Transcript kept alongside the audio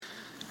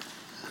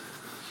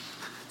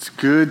It's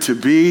good to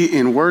be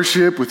in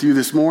worship with you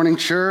this morning,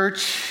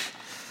 church.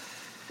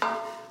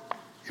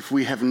 If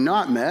we have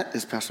not met,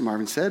 as Pastor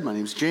Marvin said, my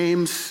name's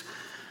James.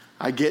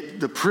 I get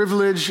the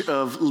privilege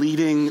of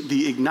leading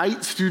the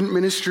Ignite student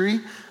ministry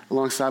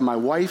alongside my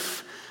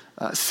wife.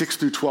 6th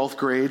through 12th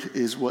grade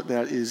is what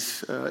that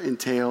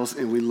entails,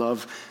 and we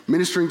love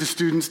ministering to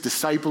students,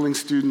 discipling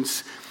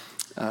students.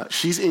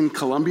 She's in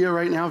Colombia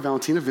right now,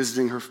 Valentina,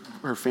 visiting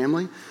her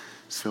family.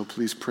 So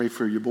please pray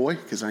for your boy,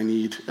 because I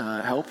need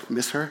help,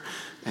 miss her.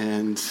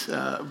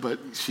 But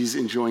she's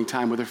enjoying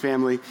time with her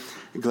family.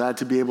 Glad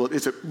to be able,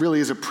 it really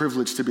is a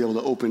privilege to be able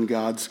to open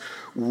God's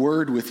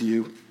word with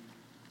you.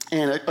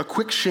 And a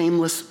quick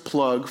shameless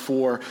plug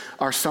for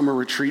our summer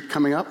retreat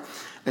coming up.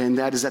 And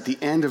that is at the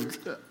end of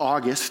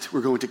August. We're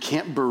going to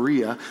Camp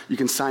Berea. You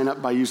can sign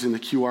up by using the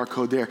QR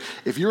code there.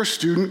 If you're a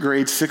student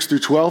grades 6 through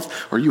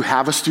 12, or you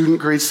have a student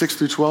grades 6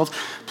 through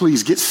 12,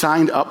 please get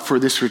signed up for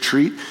this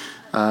retreat.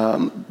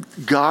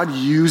 God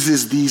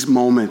uses these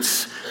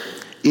moments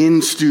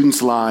in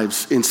students'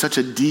 lives in such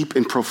a deep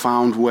and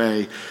profound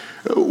way.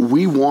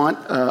 We want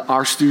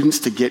our students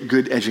to get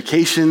good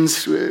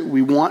educations.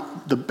 We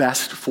want the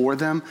best for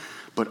them,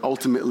 but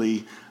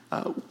ultimately,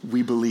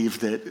 we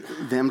believe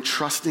that them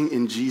trusting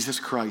in Jesus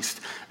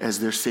Christ as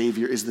their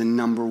Savior is the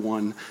number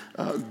one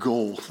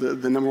goal,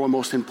 the number one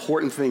most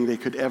important thing they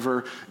could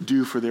ever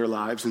do for their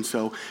lives. And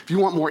so if you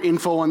want more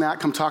info on that,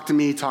 come talk to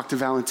me, talk to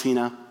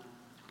Valentina.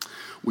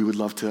 We would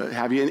love to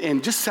have you.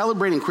 And just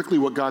celebrating quickly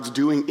what God's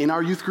doing in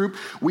our youth group,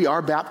 we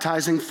are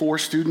baptizing 4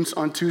 students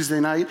on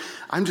Tuesday night.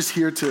 I'm just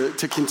here to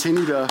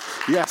continue to,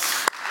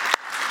 yes.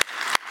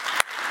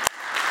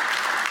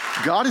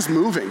 God is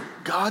moving.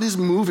 God is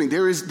moving.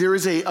 There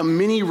is a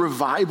mini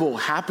revival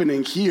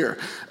happening here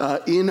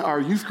in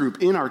our youth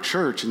group, in our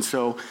church. And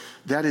so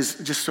that is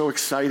just so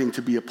exciting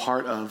to be a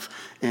part of.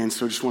 And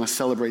so just want to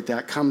celebrate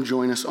that. Come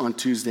join us on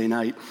Tuesday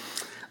night.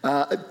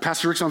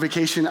 Pastor Rick's on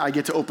vacation. I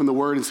get to open the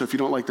word. And so if you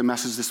don't like the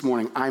message this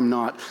morning, I'm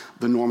not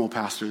the normal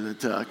pastor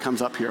that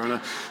comes up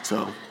here.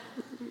 So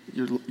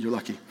you're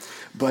lucky.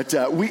 But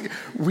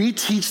we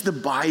teach the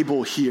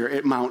Bible here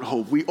at Mount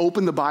Hope. We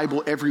open the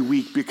Bible every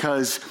week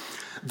because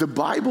the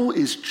Bible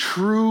is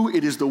true.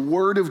 It is the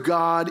Word of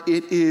God.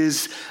 It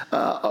is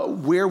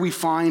where we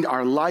find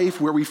our life,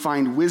 where we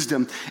find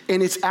wisdom.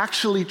 And it's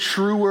actually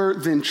truer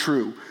than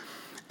true.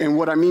 And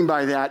what I mean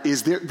by that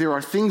is there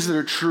are things that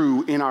are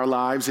true in our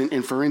lives.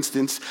 And for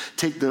instance,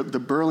 take the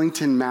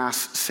Burlington mass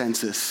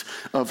census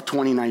of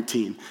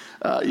 2019.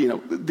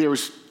 There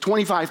was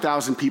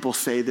 25,000 people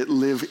say that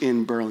live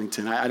in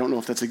Burlington. I don't know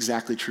if that's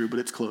exactly true, but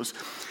it's close.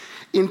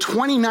 In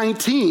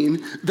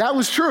 2019, that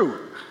was true.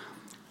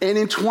 And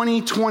in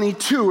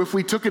 2022, if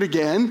we took it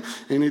again,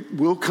 and it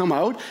will come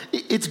out,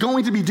 it's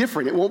going to be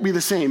different. It won't be the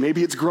same.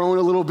 Maybe it's grown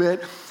a little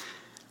bit.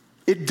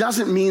 It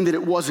doesn't mean that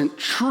it wasn't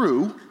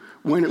true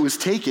when it was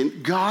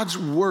taken. God's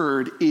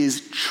word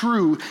is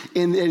true,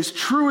 and it is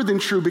truer than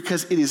true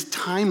because it is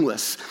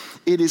timeless.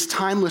 It is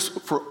timeless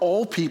for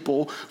all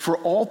people, for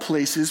all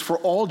places, for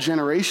all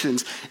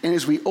generations. And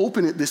as we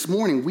open it this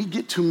morning, we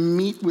get to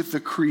meet with the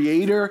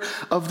creator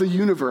of the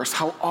universe.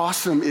 How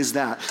awesome is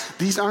that?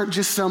 These aren't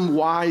just some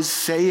wise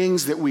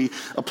sayings that we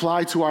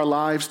apply to our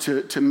lives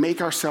to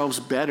make ourselves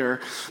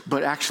better,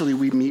 but actually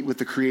we meet with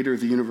the creator of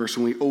the universe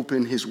when we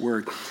open his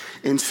word.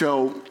 And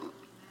so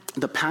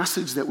the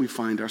passage that we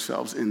find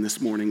ourselves in this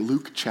morning,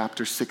 Luke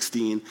chapter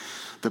 16,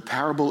 the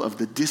parable of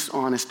the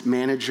dishonest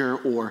manager,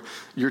 or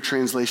your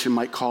translation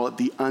might call it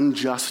the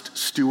unjust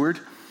steward.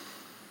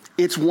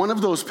 It's one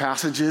of those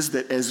passages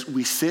that as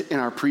we sit in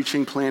our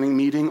preaching planning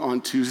meeting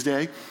on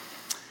Tuesday,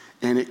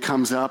 and it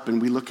comes up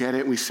and we look at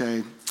it and we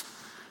say,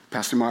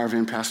 Pastor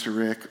Marvin, Pastor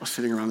Rick, are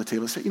sitting around the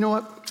table and say, you know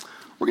what?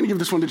 We're going to give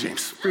this one to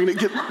James. We're going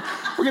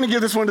to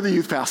give this one to the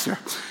youth pastor.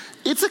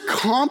 It's a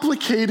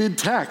complicated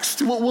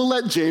text. We'll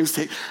let James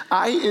take.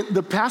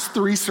 The past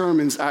 3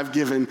 sermons I've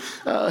given,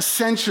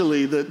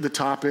 essentially the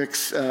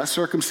topics,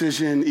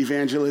 circumcision,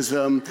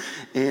 evangelism,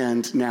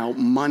 and now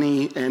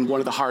money, and one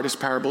of the hardest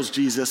parables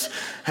Jesus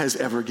has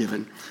ever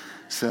given.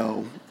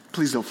 So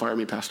please don't fire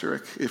me, Pastor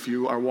Rick. If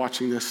you are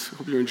watching this,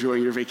 hope you're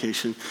enjoying your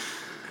vacation.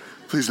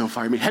 Please don't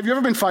fire me. Have you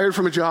ever been fired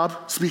from a job?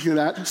 Speaking of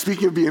that,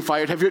 speaking of being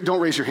fired, don't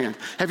raise your hand.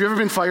 Have you ever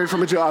been fired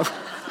from a job?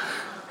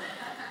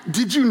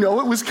 Did you know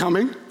it was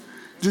coming?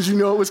 Did you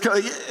know it was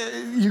coming?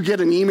 You get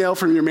an email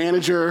from your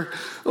manager,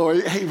 or,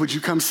 hey, would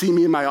you come see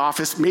me in my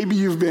office? Maybe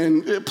you've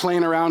been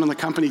playing around on the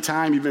company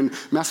time. You've been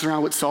messing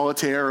around with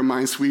Solitaire or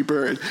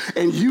Minesweeper,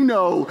 and you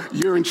know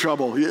you're in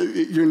trouble.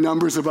 Your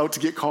number's about to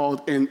get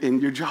called,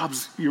 and your job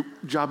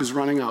is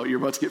running out. You're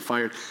about to get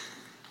fired.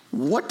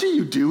 What do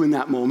you do in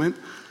that moment?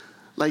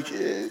 Like,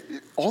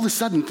 all of a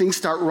sudden, things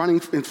start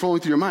running and flowing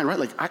through your mind, right?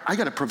 Like, I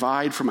got to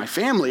provide for my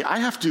family. I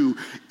have to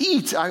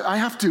eat. I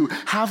have to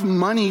have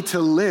money to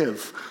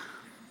live.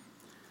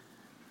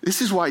 This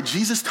is why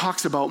Jesus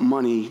talks about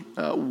money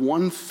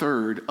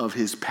 1/3 of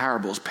his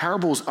parables.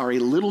 Parables are a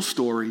little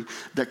story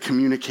that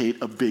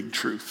communicate a big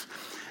truth.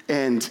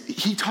 And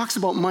he talks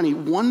about money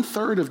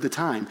 1/3 of the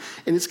time.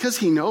 And it's because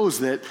he knows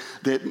that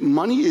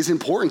money is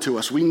important to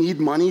us. We need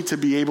money to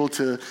be able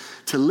to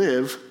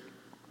live.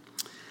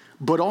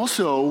 But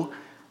also,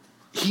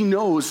 he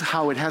knows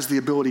how it has the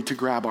ability to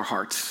grab our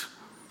hearts.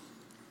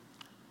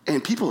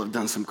 And people have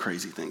done some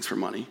crazy things for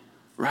money,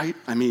 right?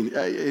 I mean,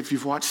 if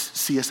you've watched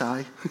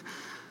CSI,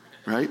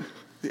 right?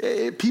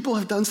 People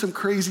have done some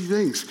crazy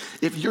things.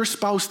 If your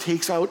spouse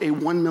takes out a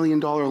 $1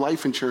 million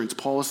life insurance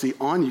policy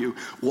on you,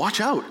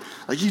 watch out.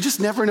 Like, you just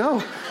never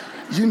know.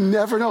 You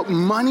never know.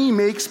 Money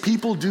makes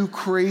people do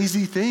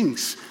crazy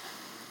things.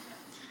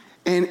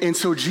 And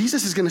so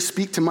Jesus is going to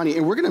speak to money,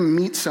 and we're going to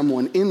meet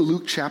someone in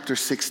Luke chapter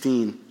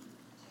 16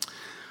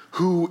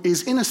 who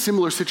is in a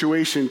similar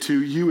situation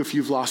to you if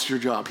you've lost your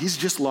job. He's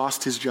just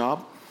lost his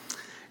job.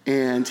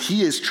 And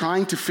he is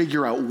trying to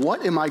figure out,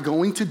 what am I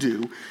going to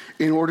do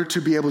in order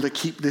to be able to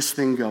keep this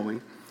thing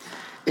going?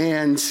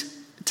 And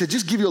to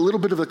just give you a little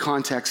bit of the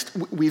context,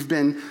 we've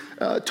been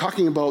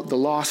talking about the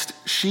lost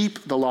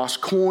sheep, the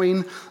lost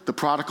coin, the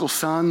prodigal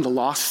son, the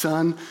lost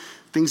son.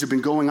 Things have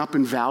been going up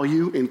in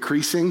value,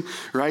 increasing,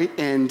 right?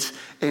 And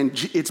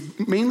it's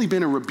mainly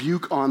been a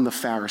rebuke on the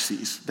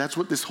Pharisees. That's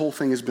what this whole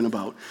thing has been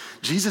about.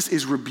 Jesus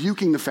is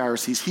rebuking the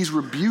Pharisees. He's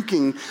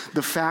rebuking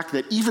the fact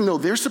that even though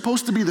they're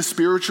supposed to be the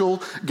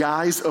spiritual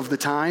guys of the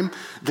time,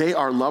 they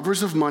are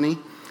lovers of money.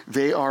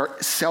 They are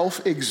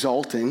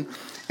self-exalting.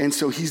 And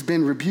so he's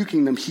been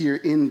rebuking them here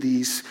in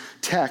these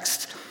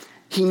texts.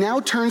 He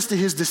now turns to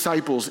his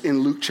disciples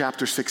in Luke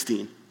chapter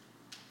 16.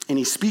 And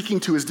he's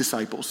speaking to his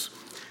disciples.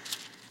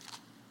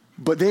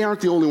 But they aren't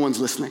the only ones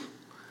listening.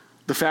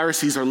 The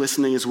Pharisees are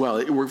listening as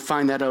well. We'll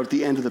find that out at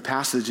the end of the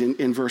passage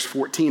in verse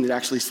 14. It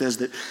actually says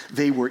that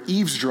they were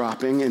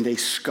eavesdropping and they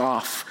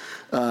scoff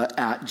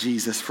at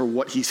Jesus for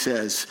what he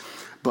says.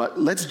 But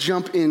let's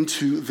jump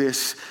into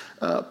this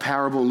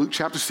parable in Luke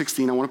chapter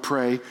 16. I want to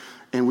pray,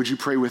 and would you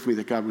pray with me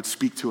that God would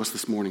speak to us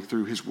this morning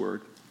through his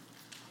word?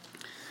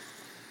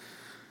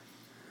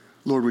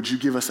 Lord, would you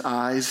give us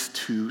eyes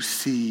to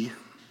see,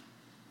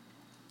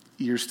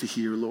 ears to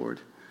hear, Lord?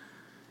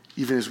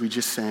 Even as we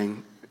just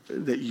sang,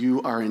 that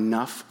you are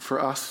enough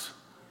for us.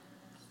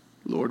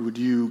 Lord, would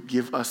you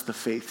give us the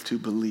faith to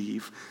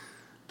believe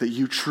that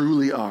you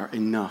truly are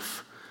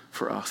enough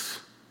for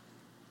us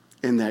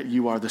and that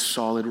you are the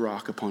solid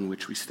rock upon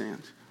which we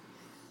stand.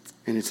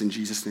 And it's in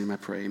Jesus' name I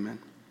pray, amen.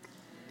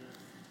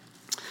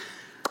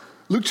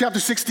 Luke chapter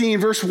 16,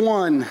 verse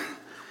 1.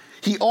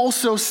 He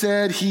also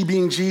said, he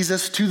being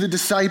Jesus, to the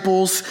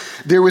disciples,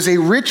 there was a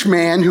rich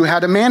man who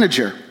had a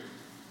manager.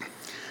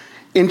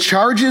 And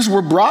charges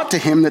were brought to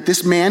him that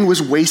this man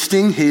was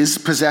wasting his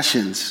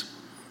possessions.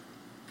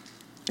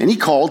 And he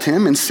called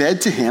him and said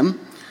to him,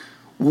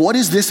 what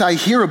is this I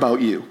hear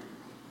about you?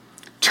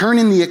 Turn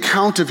in the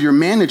account of your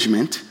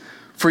management,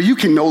 for you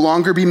can no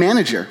longer be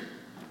manager.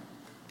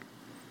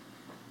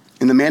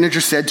 And the manager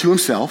said to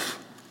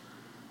himself,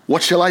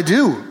 what shall I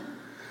do?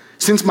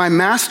 Since my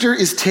master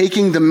is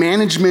taking the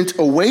management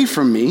away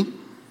from me,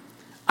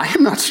 I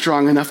am not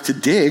strong enough to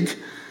dig,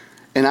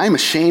 and I am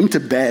ashamed to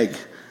beg.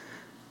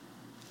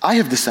 I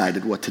have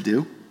decided what to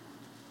do,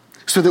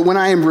 so that when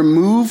I am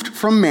removed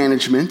from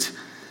management,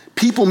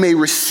 people may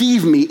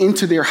receive me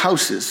into their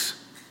houses.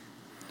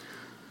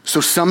 So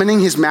summoning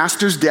his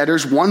master's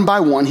debtors one by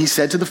one, he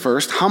said to the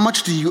first, how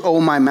much do you owe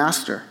my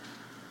master?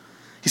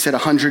 He said,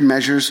 100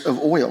 measures of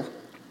oil.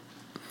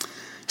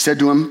 He said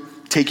to him,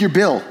 take your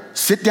bill,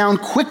 sit down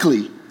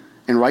quickly,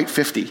 and write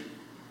 50.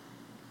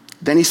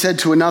 Then he said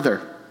to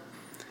another,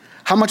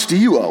 how much do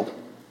you owe?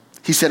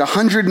 He said,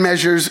 100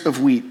 measures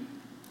of wheat.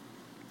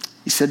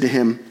 He said to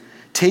him,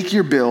 take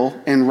your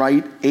bill and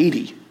write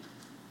 80.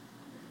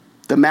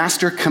 The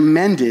master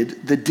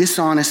commended the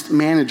dishonest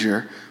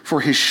manager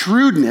for his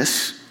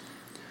shrewdness,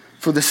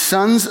 for the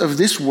sons of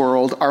this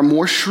world are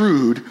more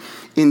shrewd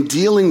in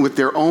dealing with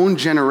their own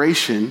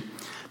generation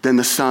than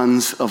the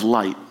sons of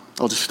light.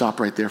 I'll just stop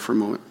right there for a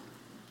moment.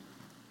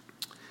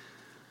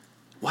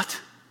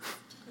 What?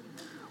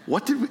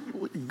 What did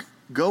we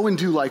go and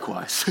do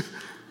likewise?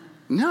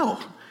 No.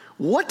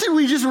 What did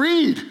we just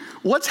read?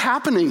 What's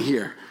happening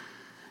here?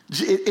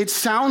 It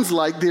sounds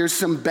like there's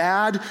some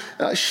bad,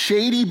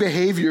 shady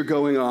behavior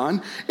going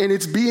on, and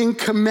it's being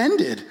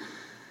commended.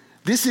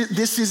 This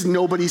is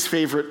nobody's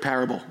favorite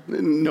parable.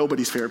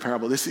 Nobody's favorite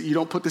parable. You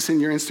don't put this in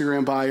your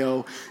Instagram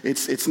bio.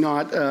 It's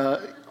not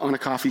on a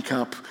coffee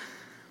cup.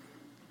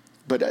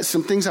 But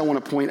some things I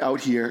want to point out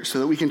here so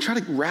that we can try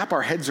to wrap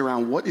our heads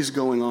around what is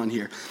going on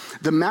here.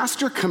 The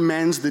master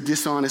commends the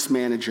dishonest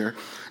manager,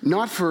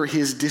 not for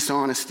his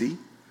dishonesty,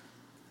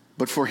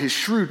 but for his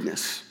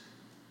shrewdness.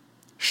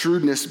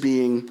 Shrewdness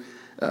being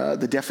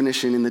the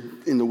definition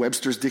in the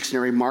Webster's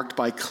dictionary, marked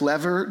by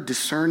clever,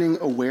 discerning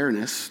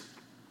awareness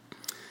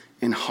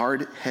and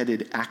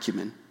hard-headed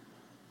acumen.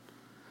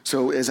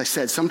 So, as I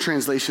said, some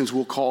translations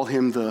will call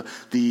him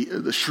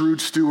the shrewd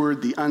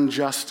steward, the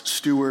unjust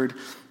steward,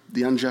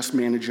 the unjust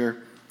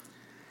manager.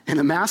 And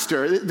the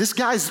master, this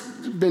guy's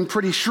been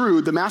pretty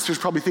shrewd. The master's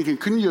probably thinking,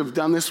 couldn't you have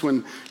done this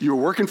when you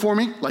were working for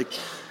me? Like,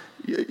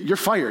 You're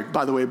fired,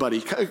 by the way,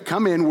 buddy.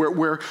 Come in.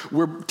 We're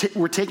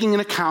taking an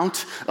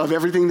account of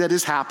everything that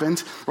has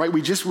happened, right?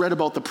 We just read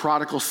about the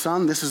prodigal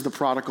son. This is the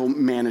prodigal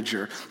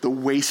manager, the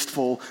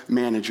wasteful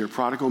manager.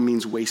 Prodigal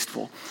means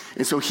wasteful.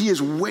 And so he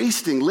is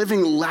wasting,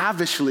 living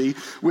lavishly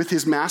with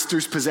his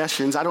master's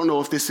possessions. I don't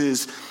know if this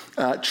is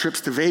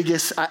trips to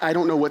Vegas. I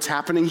don't know what's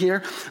happening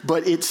here,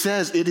 but it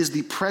says it is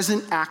the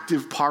present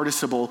active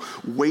participle,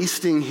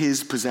 wasting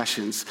his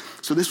possessions.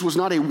 So this was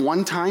not a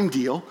one-time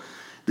deal.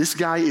 This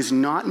guy is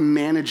not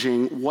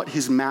managing what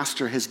his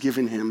master has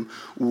given him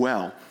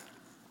well.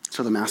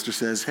 So the master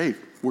says, hey,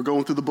 we're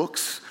going through the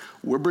books.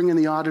 We're bringing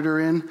the auditor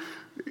in.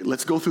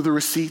 Let's go through the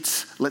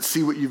receipts. Let's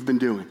see what you've been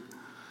doing.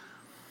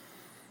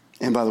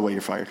 And by the way,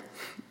 you're fired.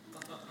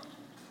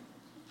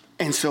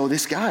 And so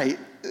this guy,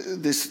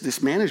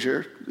 this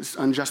manager, this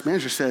unjust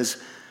manager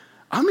says,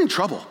 I'm in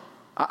trouble.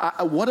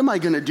 What am I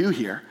going to do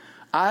here?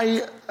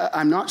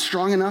 I'm not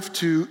strong enough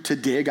to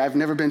dig. I've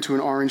never been to an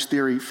Orange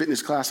Theory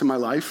fitness class in my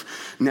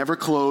life. Never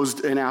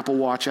closed an Apple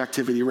Watch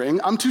activity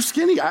ring. I'm too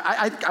skinny.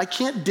 I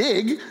can't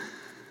dig.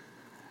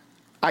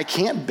 I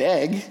can't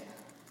beg.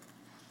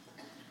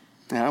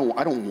 And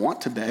I don't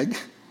want to beg.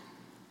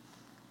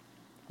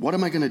 What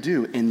am I going to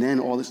do? And then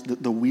all this,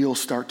 the wheels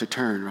start to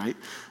turn, right?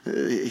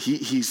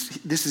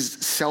 This is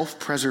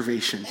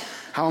self-preservation.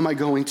 How am I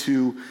going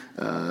to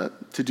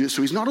do it?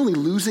 So he's not only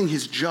losing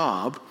his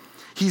job,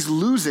 he's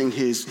losing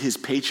his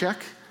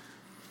paycheck,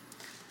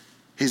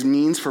 his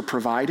means for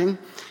providing.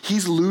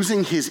 He's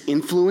losing his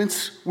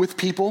influence with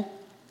people.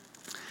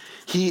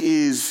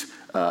 He is,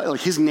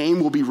 his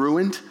name will be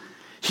ruined.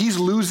 He's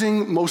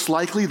losing, most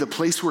likely, the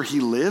place where he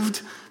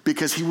lived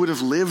because he would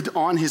have lived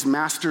on his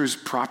master's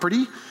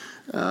property.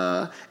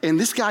 And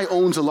this guy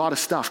owns a lot of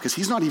stuff because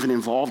he's not even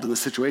involved in the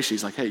situation.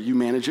 He's like, hey, you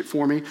manage it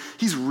for me.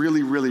 He's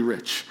really, really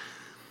rich.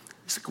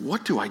 He's like,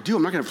 what do I do?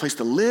 I'm not going to have a place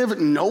to live.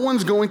 No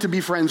one's going to be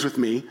friends with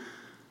me.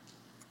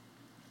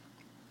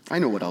 I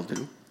know what I'll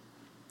do.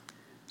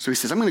 So he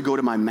says, I'm going to go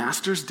to my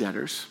master's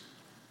debtors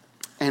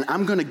and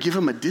I'm going to give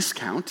them a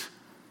discount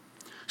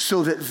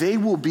so that they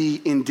will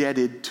be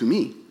indebted to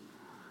me.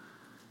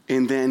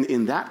 And then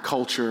in that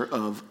culture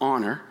of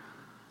honor,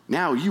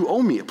 now you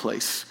owe me a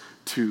place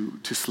to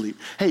sleep.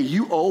 Hey,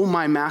 you owe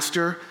my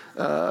master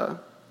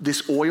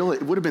this oil.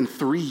 It would have been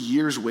 3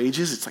 years'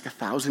 wages. It's like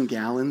 1,000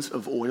 gallons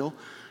of oil.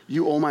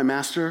 You owe my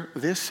master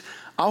this.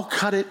 I'll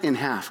cut it in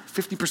half,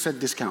 50%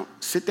 discount.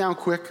 Sit down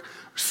quick,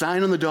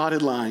 sign on the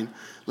dotted line.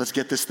 Let's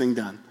get this thing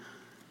done.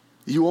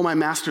 You owe my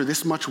master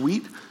this much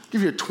wheat. I'll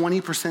give you a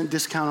 20%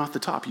 discount off the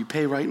top. You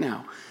pay right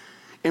now.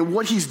 And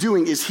what he's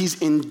doing is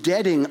he's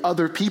indebting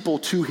other people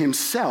to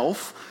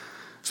himself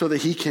so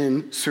that he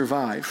can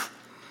survive.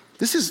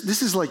 This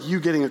is like you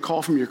getting a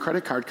call from your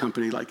credit card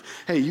company like,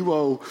 hey, you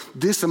owe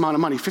this amount of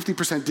money,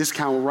 50%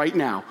 discount right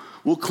now.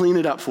 We'll clean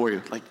it up for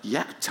you. Like,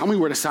 yeah, tell me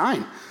where to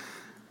sign.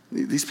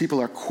 These people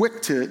are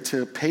quick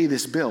to pay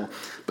this bill.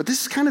 But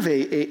this is kind of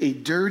a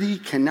dirty,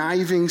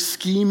 conniving,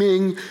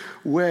 scheming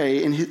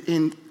way.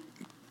 And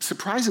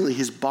surprisingly,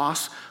 his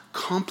boss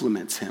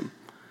compliments him.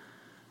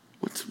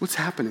 What's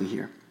happening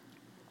here?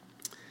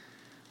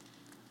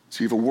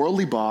 So you have a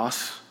worldly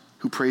boss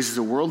who praises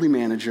a worldly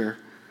manager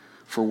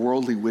for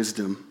worldly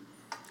wisdom.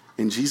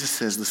 And Jesus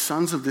says the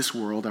sons of this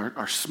world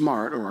are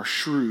smart or are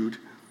shrewd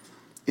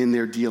in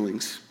their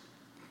dealings.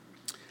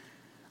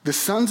 The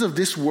sons of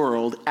this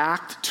world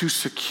act to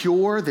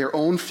secure their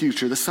own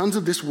future. The sons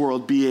of this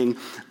world being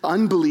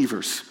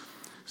unbelievers.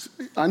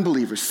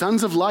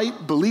 Sons of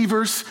light,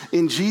 believers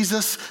in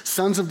Jesus,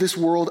 sons of this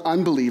world,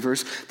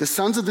 unbelievers. The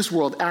sons of this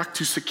world act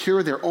to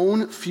secure their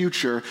own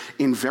future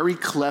in very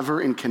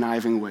clever and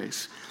conniving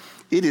ways.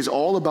 It is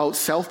all about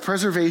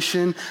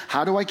self-preservation.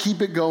 How do I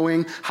keep it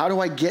going? How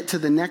do I get to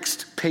the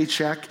next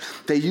paycheck?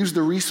 They use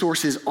the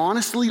resources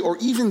honestly or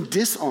even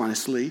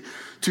dishonestly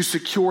to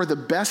secure the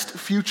best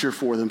future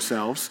for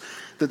themselves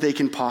that they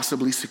can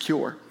possibly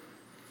secure.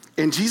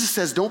 And Jesus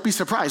says, don't be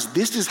surprised.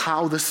 This is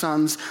how the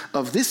sons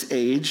of this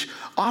age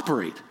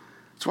operate.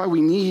 That's why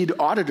we need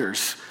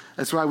auditors.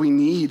 That's why we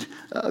need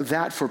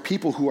that for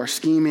people who are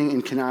scheming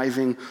and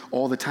conniving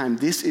all the time.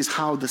 This is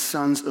how the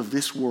sons of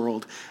this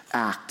world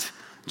act.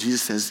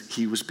 Jesus says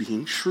he was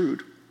being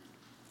shrewd.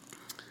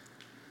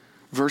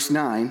 Verse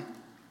 9,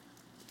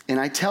 and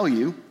I tell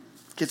you,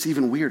 it gets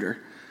even weirder,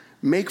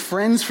 make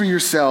friends for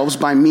yourselves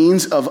by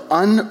means of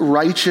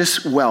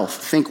unrighteous wealth.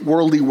 Think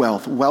worldly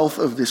wealth, wealth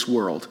of this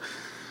world.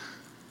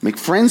 Make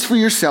friends for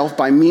yourself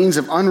by means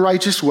of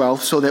unrighteous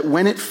wealth so that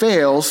when it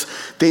fails,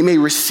 they may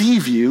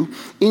receive you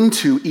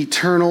into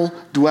eternal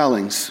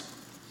dwellings.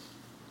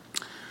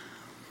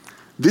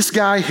 This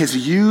guy has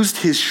used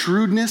his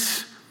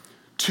shrewdness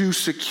to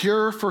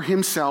secure for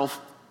himself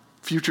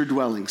future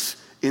dwellings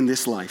in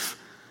this life.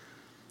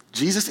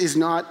 Jesus is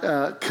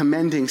not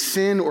commending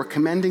sin or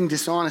commending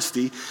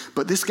dishonesty,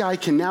 but this guy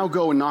can now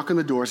go and knock on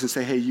the doors and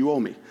say, hey, you owe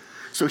me.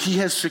 So he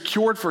has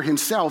secured for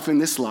himself in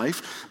this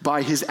life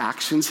by his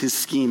actions, his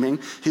scheming,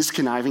 his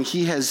conniving.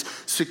 He has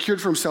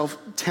secured for himself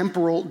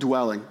temporal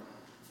dwelling.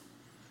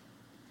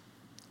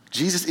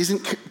 Jesus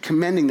isn't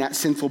commending that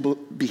sinful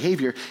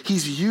behavior.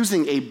 He's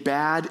using a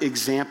bad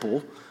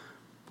example,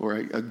 or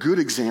a good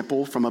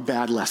example from a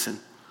bad lesson,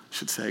 I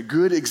should say. A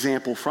good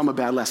example from a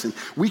bad lesson.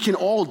 We can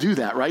all do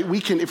that, right?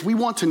 If we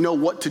want to know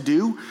what to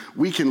do,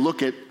 we can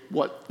look at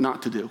what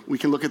not to do. We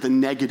can look at the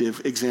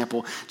negative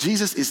example.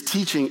 Jesus is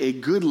teaching a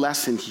good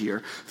lesson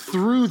here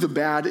through the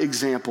bad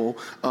example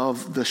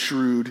of the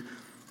shrewd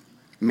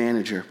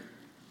manager.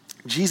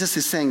 Jesus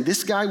is saying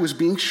this guy was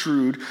being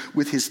shrewd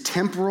with his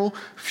temporal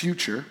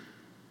future,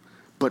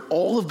 but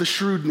all of the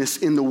shrewdness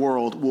in the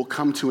world will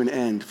come to an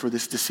end for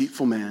this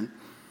deceitful man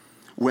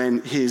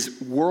when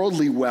his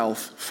worldly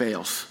wealth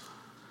fails.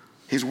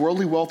 His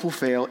worldly wealth will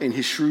fail, and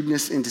his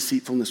shrewdness and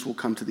deceitfulness will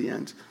come to the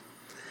end.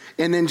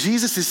 And then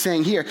Jesus is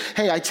saying here,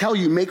 hey, I tell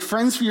you, make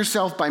friends for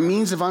yourself by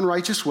means of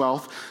unrighteous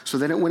wealth, so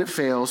that when it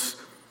fails,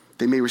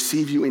 they may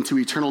receive you into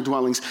eternal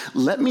dwellings.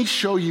 Let me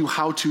show you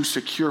how to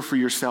secure for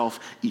yourself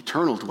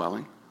eternal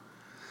dwelling.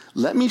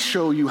 Let me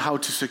show you how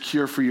to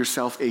secure for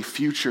yourself a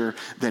future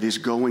that is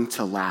going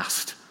to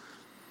last.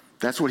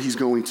 That's what he's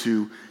going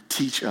to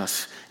teach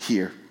us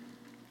here.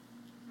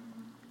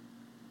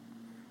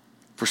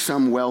 For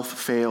some, wealth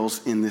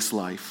fails in this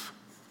life.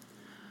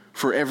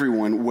 For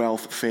everyone,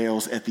 wealth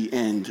fails at the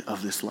end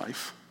of this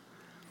life.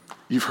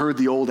 You've heard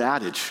the old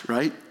adage,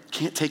 right?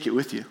 Can't take it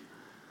with you.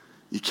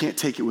 You can't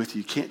take it with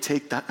you. You can't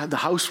take the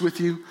house with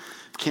you. You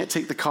can't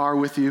take the car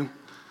with you.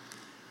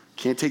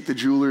 Can't take the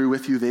jewelry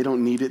with you. They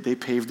don't need it. They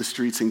paved the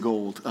streets in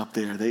gold up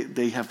there.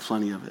 They have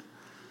plenty of it.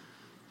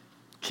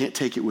 Can't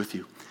take it with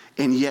you.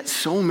 And yet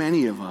so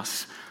many of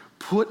us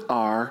put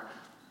our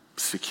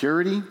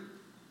security,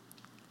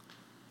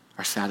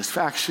 our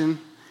satisfaction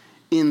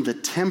in the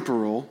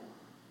temporal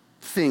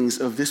things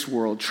of this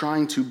world,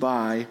 trying to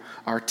buy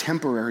our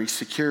temporary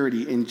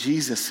security. And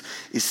Jesus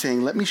is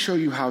saying, let me show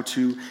you how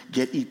to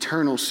get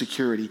eternal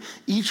security.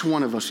 Each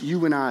one of us,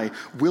 you and I,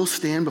 will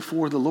stand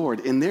before the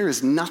Lord, and there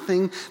is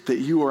nothing that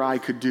you or I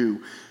could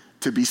do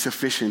to be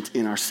sufficient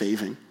in our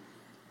saving.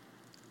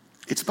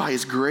 It's by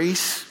his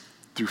grace,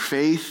 through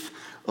faith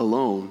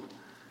alone.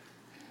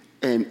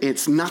 And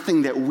it's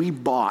nothing that we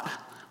bought.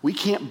 We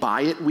can't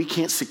buy it. We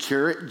can't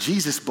secure it.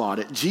 Jesus bought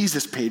it.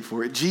 Jesus paid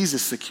for it.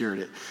 Jesus secured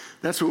it.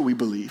 That's what we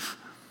believe.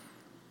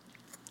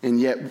 And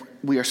yet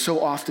we are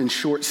so often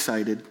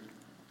short-sighted,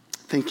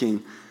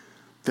 thinking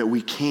that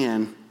we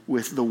can,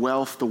 with the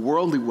wealth, the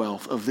worldly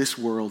wealth of this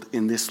world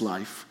in this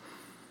life,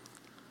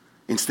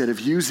 instead of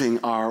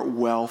using our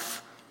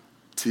wealth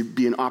to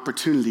be an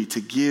opportunity to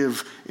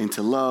give and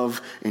to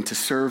love and to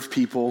serve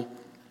people.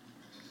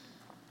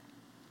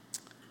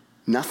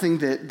 Nothing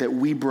that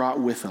we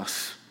brought with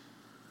us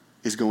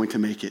is going to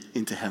make it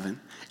into heaven.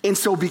 And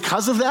so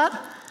because of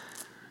that,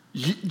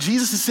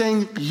 Jesus is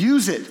saying,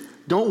 use it.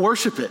 Don't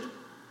worship it.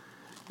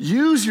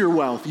 Use your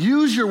wealth.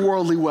 Use your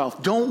worldly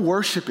wealth. Don't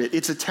worship it.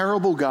 It's a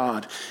terrible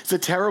god. It's a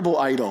terrible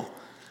idol.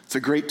 It's a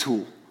great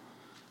tool.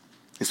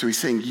 And so he's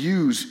saying,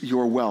 use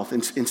your wealth.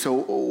 And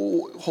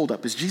so, hold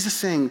up. Is Jesus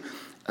saying,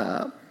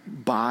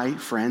 buy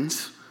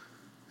friends?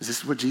 Is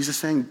this what Jesus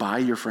is saying? Buy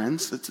your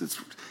friends?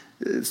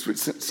 It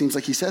seems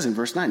like he says in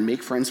verse 9,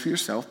 make friends for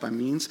yourself by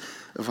means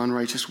of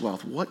unrighteous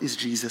wealth. What is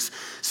Jesus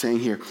saying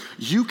here?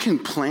 You can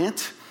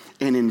plant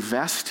and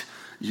invest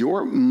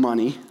your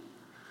money,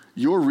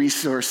 your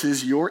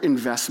resources, your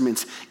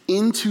investments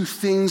into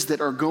things that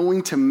are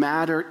going to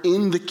matter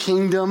in the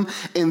kingdom,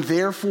 and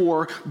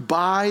therefore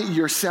buy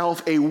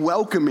yourself a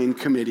welcoming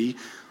committee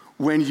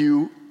when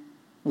you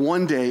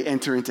one day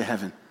enter into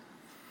heaven.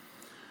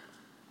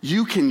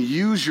 You can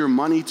use your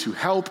money to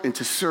help and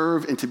to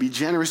serve and to be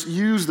generous.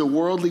 Use the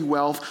worldly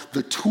wealth,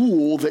 the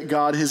tool that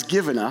God has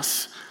given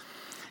us,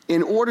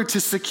 in order to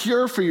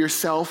secure for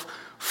yourself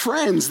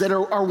friends that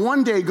are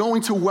one day going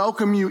to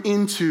welcome you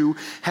into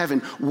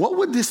heaven. What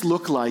would this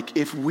look like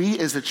if we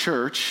as a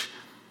church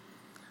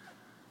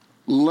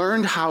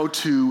learned how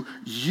to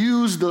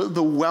use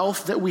the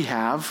wealth that we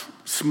have,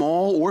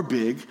 small or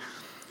big,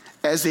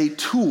 as a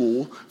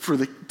tool for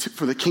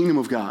the kingdom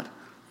of God?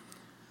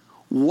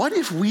 What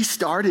if we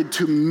started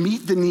to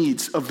meet the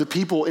needs of the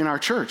people in our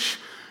church?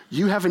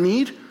 You have a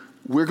need,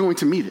 we're going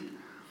to meet it.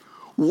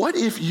 What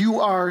if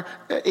you are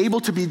able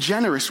to be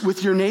generous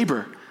with your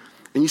neighbor?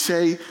 And you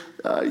say,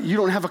 you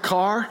don't have a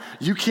car,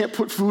 you can't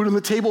put food on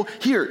the table.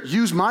 Here,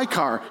 use my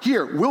car.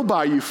 Here, we'll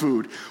buy you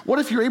food. What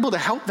if you're able to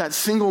help that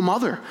single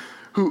mother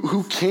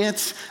who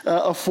can't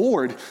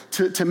afford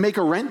to make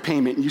a rent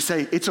payment? And you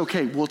say, it's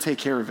okay, we'll take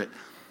care of it.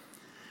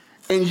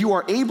 And you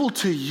are able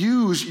to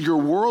use your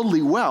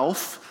worldly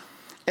wealth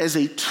as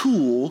a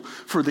tool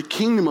for the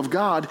kingdom of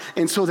God.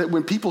 And so that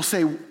when people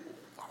say,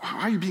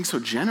 why are you being so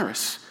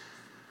generous?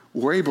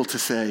 We're able to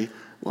say,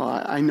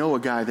 well, I know a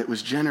guy that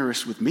was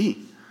generous with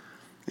me,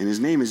 and his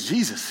name is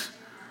Jesus.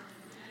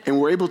 And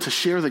we're able to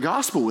share the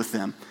gospel with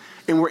them.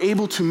 And we're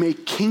able to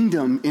make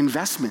kingdom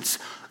investments.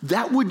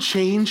 That would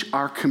change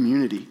our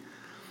community.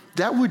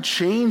 That would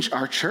change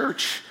our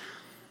church.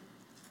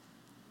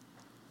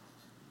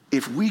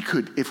 if we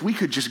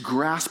could just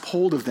grasp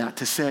hold of that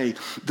to say,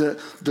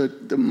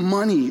 the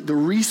money, the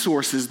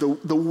resources,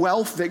 the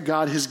wealth that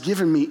God has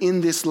given me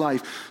in this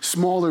life,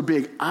 small or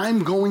big,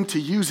 I'm going to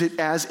use it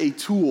as a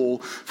tool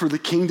for the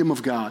kingdom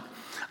of God.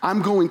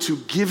 I'm going to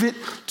give it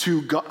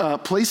to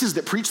places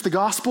that preach the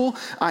gospel.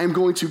 I am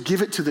going to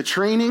give it to the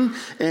training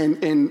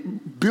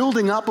and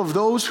building up of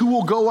those who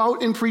will go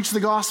out and preach the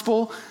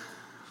gospel.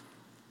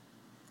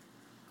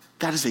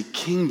 That is a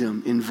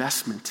kingdom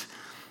investment.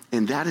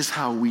 And that is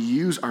how we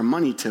use our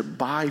money to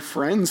buy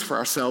friends for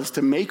ourselves,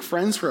 to make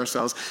friends for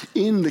ourselves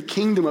in the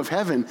kingdom of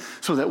heaven,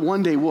 so that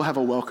one day we'll have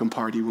a welcome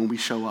party when we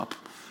show up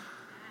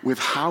with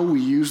how we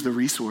use the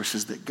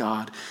resources that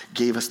God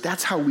gave us.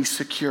 That's how we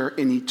secure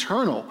an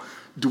eternal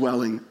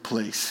dwelling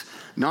place,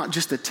 not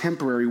just a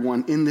temporary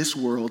one in this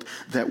world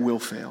that will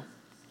fail.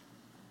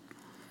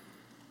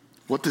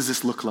 What does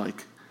this look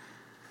like?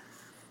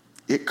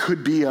 It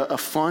could be a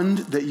fund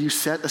that you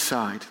set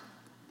aside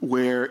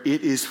where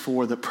it is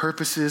for the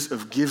purposes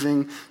of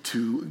giving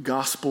to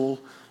gospel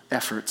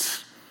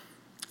efforts,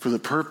 for the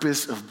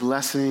purpose of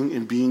blessing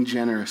and being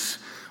generous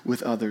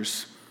with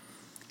others.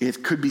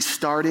 It could be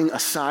starting a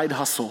side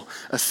hustle,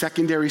 a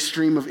secondary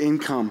stream of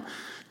income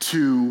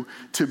to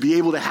be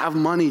able to have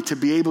money, to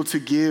be able to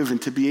give, and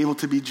to be able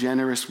to be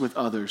generous with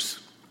others.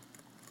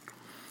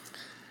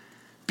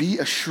 Be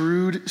a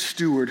shrewd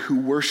steward who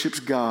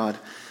worships God,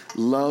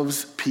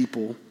 loves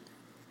people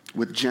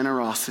with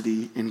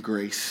generosity and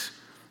grace,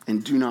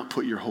 and do not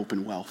put your hope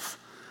in wealth.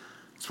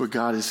 That's what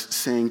God is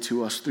saying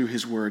to us through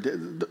his word.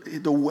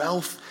 The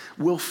wealth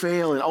will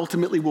fail and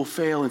ultimately will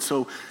fail. And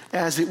so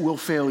as it will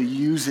fail,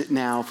 use it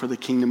now for the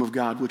kingdom of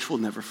God, which will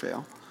never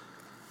fail.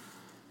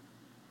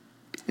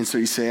 And so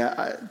you say,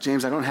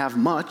 James, I don't have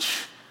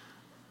much.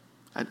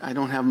 I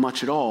don't have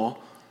much at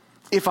all.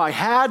 If I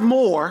had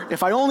more,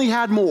 if I only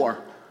had more,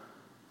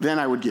 then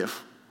I would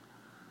give.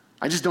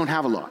 I just don't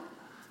have a lot.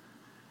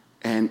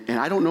 And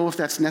I don't know if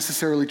that's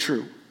necessarily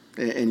true.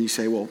 And you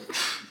say, well,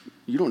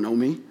 you don't know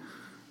me.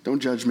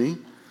 Don't judge me.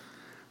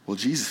 Well,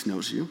 Jesus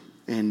knows you.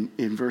 And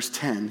in verse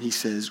 10, he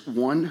says,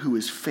 one who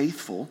is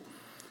faithful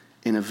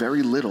in a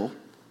very little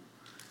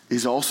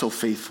is also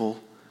faithful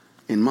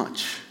in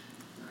much.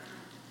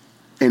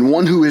 And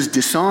one who is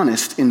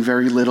dishonest in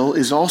very little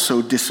is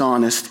also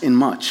dishonest in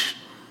much.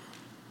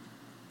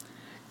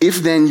 If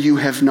then you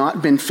have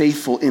not been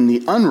faithful in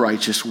the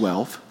unrighteous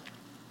wealth,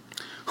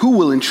 who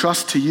will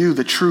entrust to you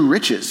the true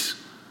riches?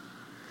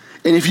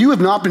 And if you have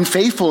not been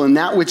faithful in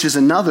that which is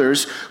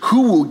another's,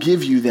 who will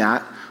give you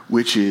that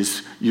which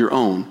is your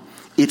own?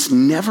 It's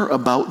never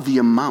about the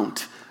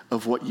amount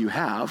of what you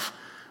have,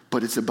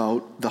 but it's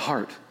about the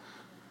heart.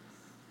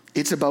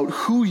 It's about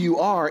who you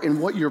are and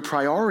what your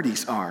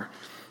priorities are.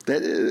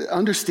 That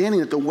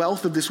understanding that the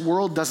wealth of this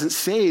world doesn't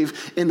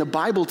save, and the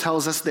Bible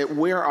tells us that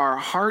where our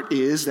heart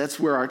is, that's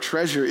where our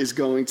treasure is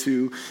going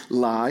to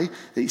lie.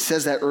 He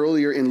says that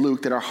earlier in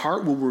Luke, that our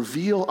heart will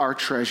reveal our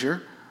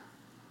treasure,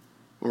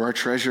 or our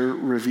treasure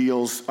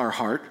reveals our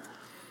heart.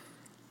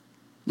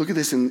 Look at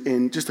this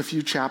in just a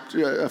few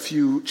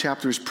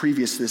chapters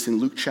previous to this, in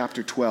Luke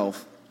chapter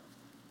 12.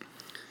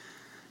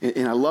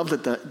 And I love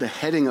that the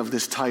heading of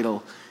this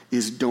title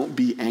is "Don't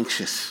Be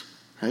Anxious."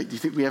 Right? Do you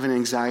think we have an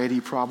anxiety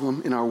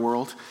problem in our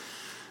world?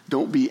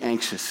 Don't be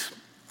anxious.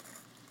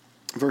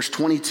 Verse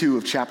 22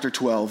 of chapter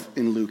 12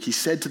 in Luke, he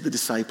said to the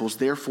disciples,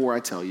 "Therefore I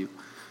tell you,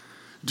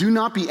 do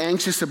not be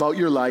anxious about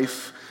your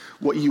life,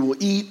 what you will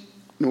eat,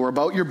 nor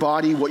about your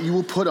body, what you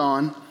will put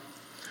on.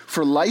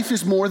 For life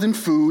is more than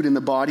food, and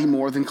the body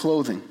more than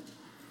clothing.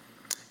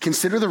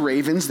 Consider the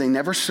ravens, they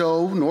never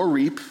sow nor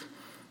reap.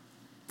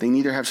 They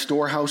neither have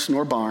storehouse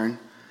nor barn,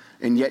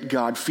 and yet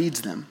God feeds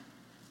them.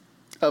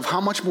 Of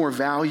how much more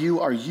value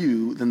are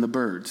you than the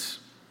birds?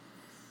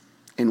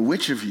 And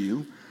which of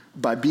you,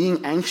 by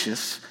being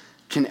anxious,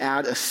 can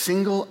add a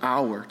single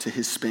hour to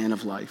his span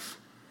of life?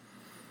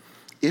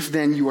 If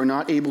then you are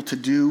not able to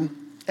do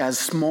as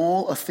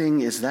small a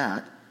thing as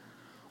that,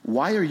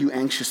 why are you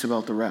anxious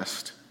about the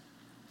rest?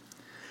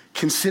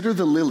 Consider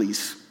the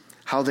lilies,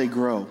 how they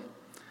grow.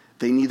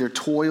 They neither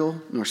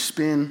toil nor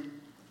spin.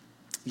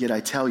 Yet I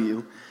tell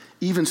you,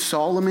 even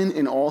Solomon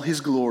in all his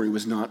glory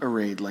was not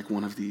arrayed like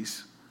one of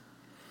these.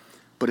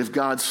 But if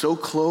God so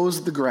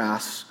clothes the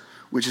grass,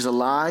 which is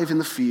alive in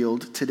the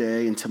field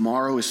today and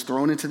tomorrow is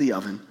thrown into the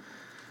oven,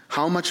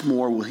 how much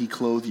more will he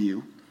clothe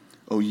you,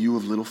 O you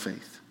of little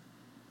faith?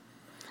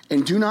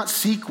 And do not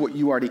seek what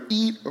you are to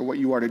eat or what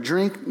you are to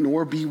drink,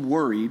 nor be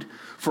worried,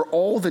 for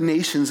all the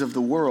nations of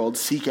the world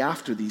seek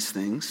after these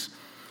things,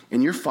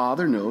 and your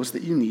Father knows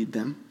that you need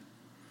them.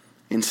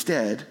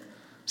 Instead,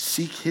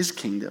 seek his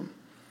kingdom,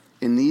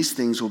 and these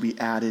things will be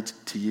added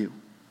to you.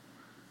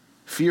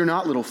 Fear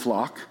not, little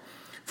flock,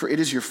 for it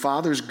is your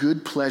Father's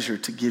good pleasure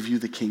to give you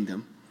the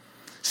kingdom.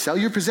 Sell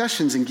your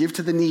possessions and give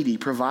to the needy.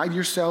 Provide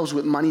yourselves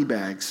with money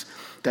bags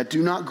that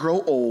do not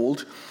grow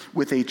old,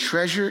 with a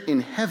treasure in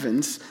the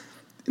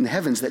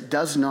heavens that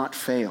does not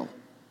fail,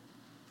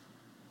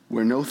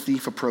 where no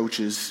thief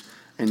approaches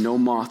and no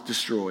moth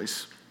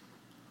destroys.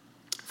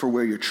 For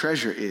where your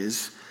treasure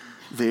is,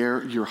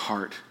 there your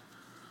heart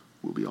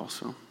will be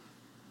also.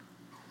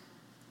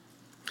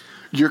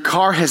 Your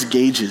car has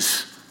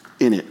gauges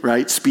in it,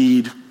 right?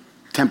 Speed,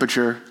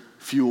 temperature,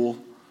 fuel.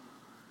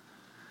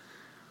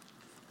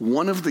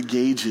 One of the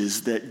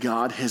gauges that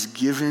God has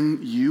given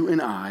you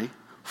and I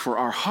for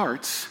our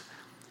hearts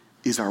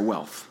is our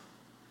wealth.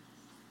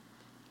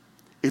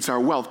 It's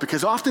our wealth,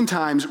 because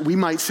oftentimes we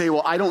might say,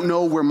 well, I don't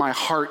know where my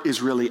heart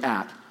is really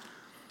at.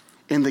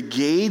 And the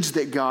gauge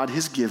that God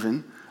has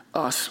given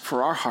us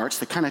for our hearts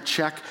to kind of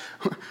check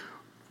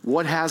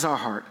what has our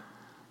heart,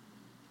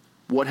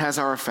 what has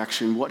our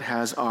affection, what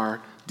has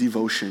our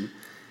devotion.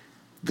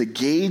 The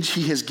gauge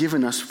he has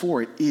given us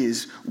for it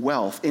is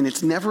wealth. And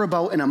it's never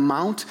about an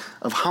amount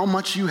of how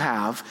much you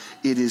have.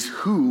 It is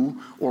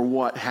who or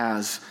what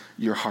has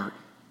your heart.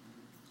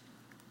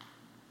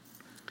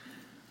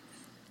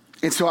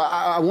 And so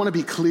I want to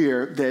be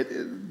clear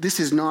that this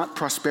is not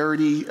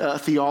prosperity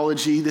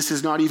theology. This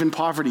is not even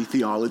poverty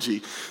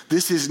theology.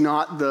 This is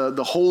not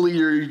the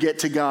holier you get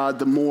to God,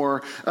 the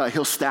more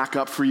he'll stack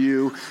up for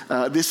you.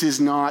 This is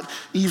not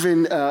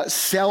even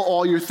sell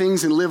all your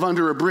things and live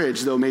under a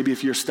bridge, though maybe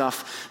if your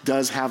stuff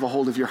does have a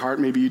hold of your heart,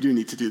 maybe you do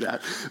need to do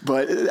that.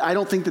 But I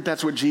don't think that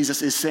that's what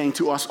Jesus is saying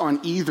to us on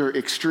either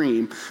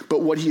extreme.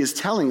 But what he is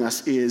telling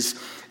us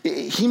is,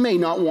 he may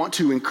not want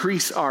to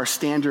increase our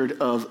standard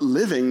of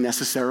living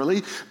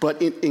necessarily,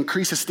 but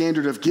increase a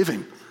standard of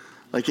giving.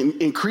 Like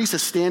increase a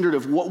standard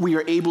of what we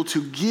are able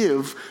to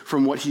give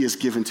from what he has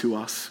given to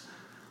us.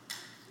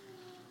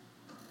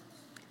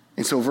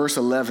 And so verse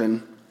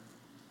 11,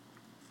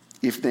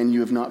 if then you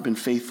have not been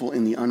faithful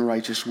in the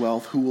unrighteous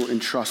wealth, who will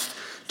entrust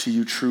to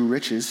you true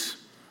riches?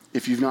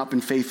 If you've not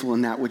been faithful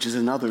in that which is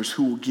another's,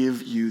 who will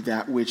give you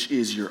that which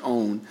is your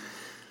own?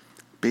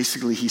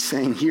 Basically, he's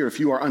saying here, if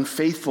you are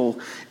unfaithful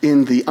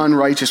in the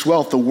unrighteous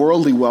wealth, the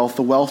worldly wealth,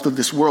 the wealth of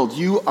this world,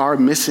 you are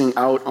missing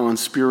out on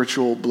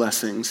spiritual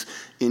blessings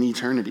in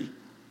eternity.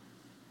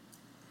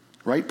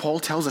 Right? Paul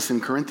tells us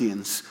in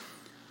Corinthians,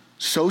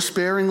 sow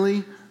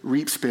sparingly,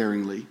 reap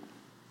sparingly.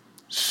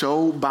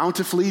 Sow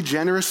bountifully,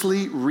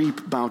 generously,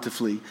 reap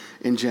bountifully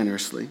and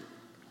generously.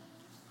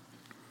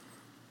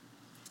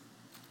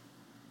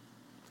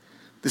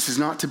 This is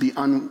not to be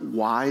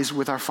unwise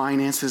with our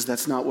finances.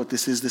 That's not what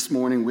this is this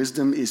morning.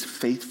 Wisdom is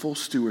faithful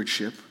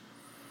stewardship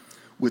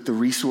with the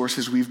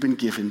resources we've been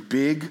given,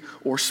 big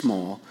or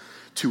small,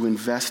 to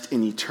invest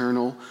in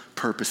eternal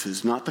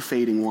purposes, not the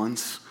fading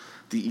ones,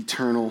 the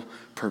eternal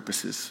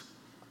purposes.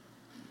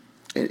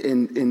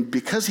 And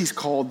because he's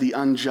called the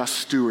unjust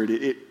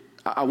steward,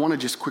 I want to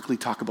just quickly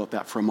talk about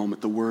that for a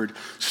moment, the word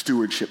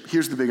stewardship.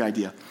 Here's the big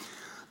idea.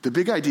 The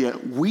big idea,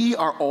 we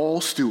are all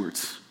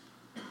stewards.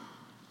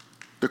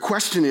 The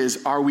question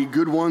is, are we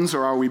good ones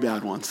or are we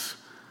bad ones?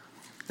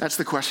 That's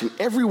the question.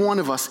 Every one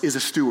of us is a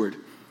steward.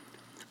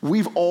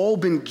 We've all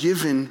been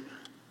given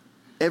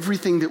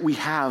everything that we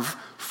have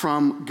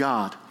from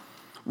God.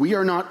 We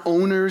are not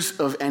owners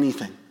of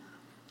anything.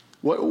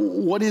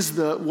 What is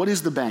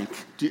the bank?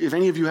 If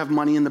any of you have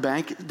money in the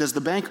bank, does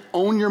the bank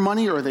own your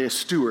money or are they a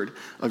steward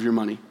of your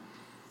money?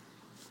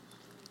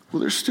 Well,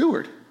 they're a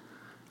steward.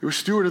 You're a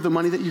steward of the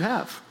money that you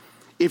have.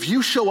 If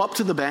you show up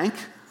to the bank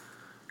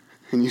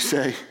and you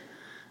say,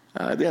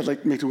 I'd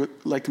like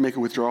to make a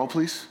withdrawal,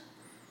 please.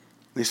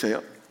 They say,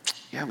 oh,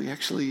 yeah, we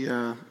actually,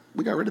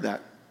 we got rid of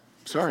that.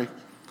 Sorry.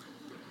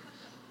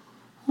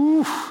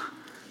 Whew.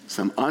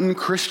 Some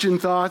unchristian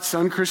thoughts,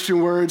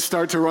 unchristian words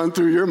start to run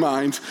through your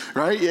mind,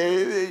 right?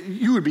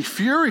 You would be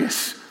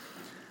furious.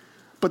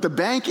 But the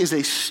bank is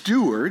a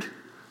steward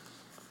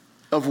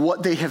of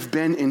what they have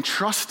been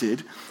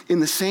entrusted. In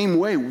the same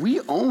way, we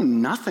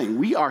own nothing.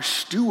 We are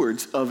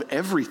stewards of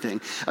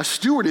everything. A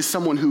steward is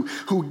someone who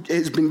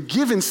has been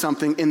given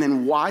something and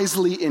then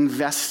wisely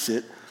invests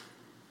it.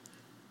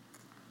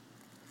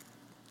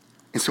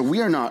 And so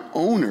we are not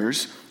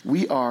owners,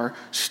 we are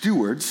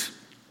stewards.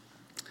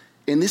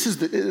 And this is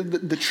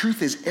the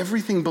truth is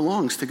everything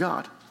belongs to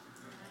God.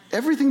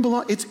 Everything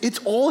belongs, it's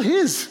all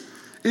his.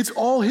 It's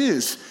all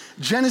his.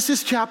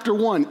 Genesis chapter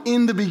 1,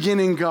 in the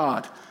beginning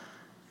God.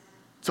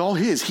 It's all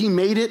his. He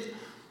made it.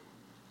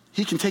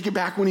 He can take it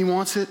back when he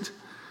wants it.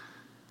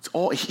 It's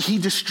all, he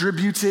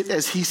distributes it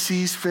as he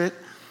sees fit,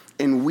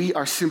 and we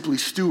are simply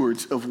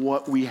stewards of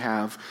what we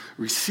have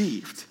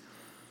received.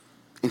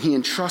 And he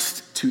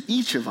entrusts to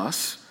each of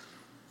us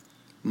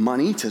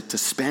money to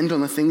spend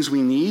on the things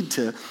we need,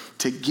 to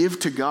give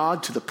to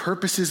God, to the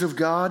purposes of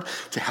God,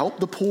 to help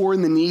the poor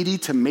and the needy,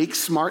 to make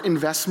smart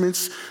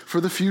investments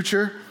for the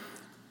future.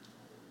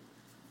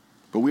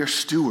 But we are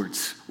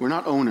stewards. We're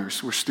not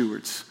owners, we're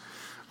stewards.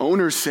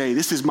 Owners say,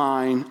 this is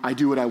mine, I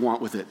do what I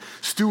want with it.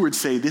 Stewards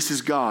say, this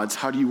is God's,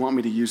 how do you want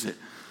me to use it?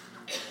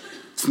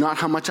 It's not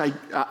how much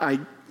I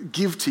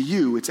give to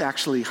you, it's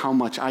actually how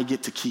much I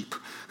get to keep.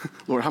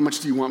 Lord, how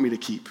much do you want me to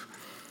keep?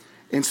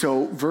 And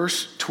so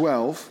verse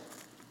 12,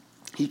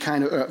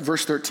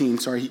 verse 13,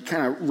 he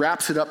kind of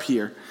wraps it up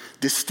here,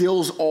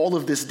 distills all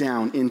of this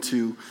down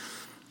into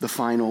the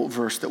final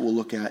verse that we'll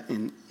look at.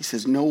 And he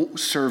says, no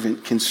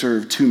servant can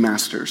serve two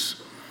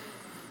masters.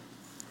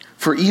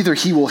 For either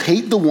he will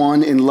hate the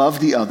one and love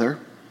the other,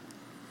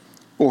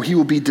 or he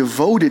will be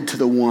devoted to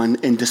the one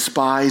and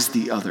despise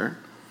the other.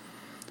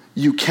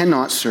 You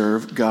cannot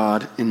serve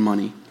God and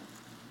money.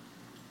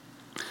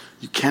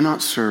 You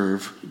cannot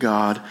serve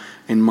God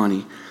and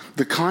money.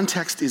 The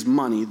context is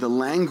money. The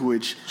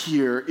language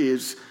here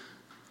is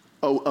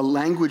a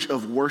language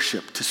of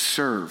worship, to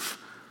serve.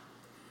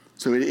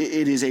 So it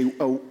is a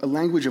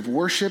language of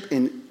worship,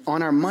 and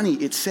on our money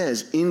it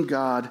says, in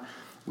God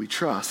we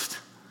trust.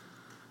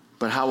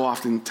 But how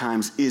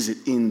oftentimes is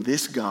it in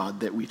this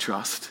God that we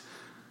trust?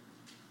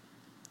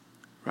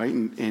 Right?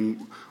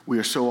 And we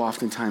are so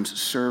oftentimes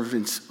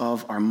servants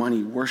of our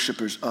money,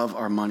 worshipers of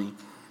our money.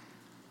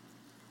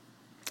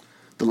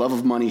 The love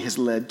of money has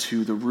led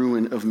to the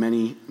ruin of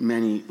many,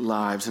 many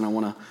lives. And I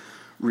want to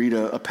read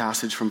a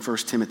passage from 1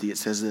 Timothy. It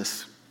says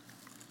this.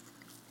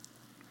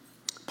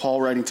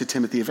 Paul writing to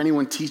Timothy, if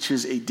anyone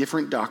teaches a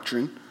different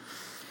doctrine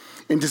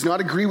and does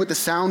not agree with the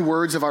sound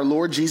words of our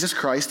Lord Jesus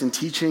Christ and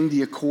teaching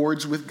that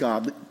accords with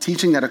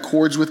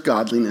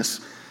godliness,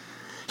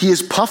 he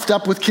is puffed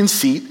up with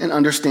conceit and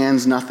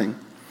understands nothing.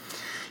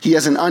 He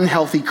has an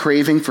unhealthy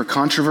craving for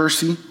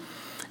controversy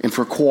and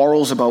for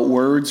quarrels about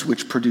words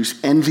which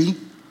produce envy,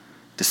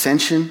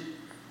 dissension,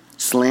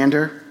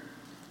 slander,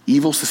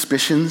 evil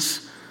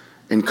suspicions,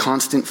 and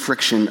constant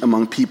friction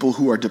among people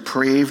who are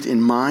depraved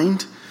in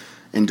mind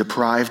and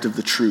deprived of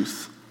the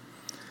truth,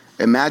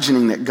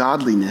 imagining that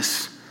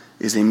godliness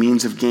is a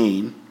means of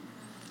gain,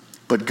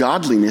 but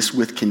godliness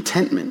with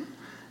contentment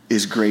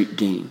is great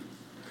gain.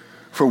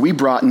 For we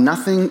brought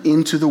nothing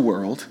into the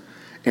world,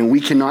 and we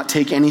cannot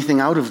take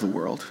anything out of the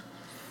world.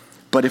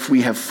 But if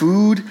we have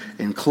food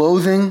and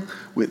clothing,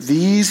 with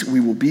these we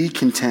will be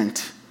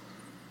content.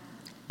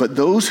 But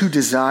those who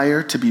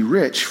desire to be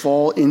rich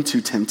fall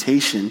into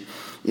temptation,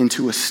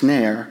 into a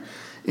snare,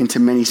 into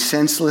many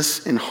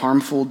senseless and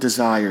harmful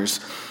desires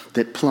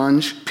that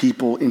plunge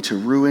people into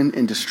ruin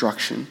and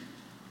destruction.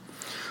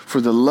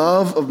 For the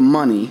love of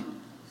money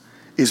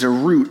is a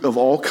root of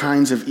all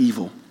kinds of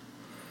evil.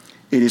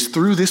 It is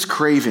through this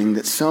craving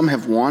that some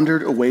have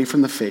wandered away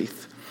from the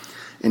faith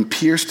and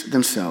pierced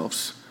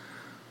themselves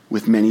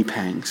with many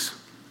pangs.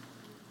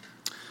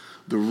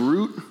 The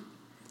root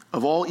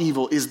of all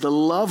evil is the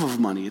love of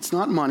money. It's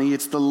not money,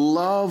 it's the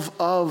love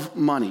of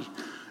money.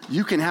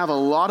 You can have a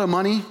lot of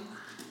money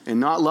and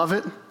not love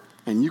it,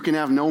 and you can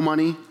have no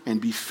money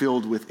and be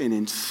filled with an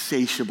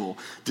insatiable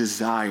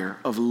desire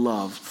of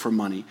love for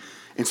money.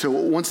 And so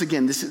once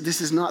again,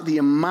 this is not the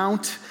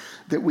amount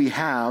that we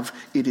have,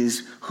 it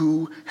is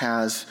who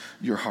has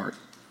your heart.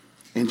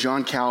 And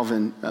John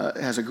Calvin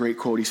has a great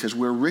quote. He says,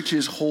 where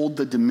riches hold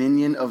the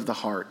dominion of the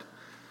heart,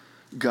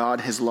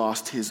 God has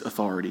lost his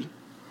authority.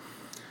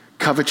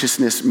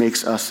 Covetousness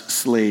makes us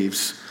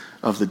slaves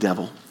of the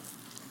devil.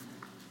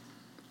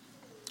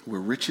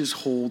 Where riches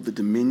hold the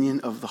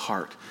dominion of the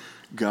heart,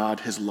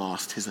 God has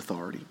lost his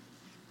authority.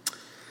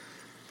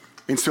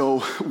 And so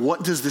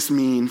what does this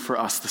mean for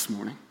us this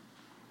morning?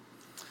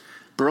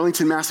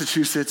 Burlington,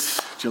 Massachusetts,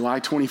 July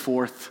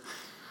 24th,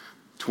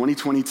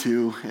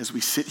 2022, as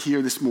we sit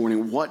here this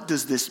morning, what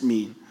does this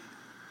mean?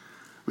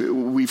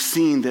 We've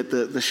seen that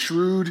the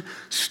shrewd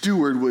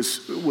steward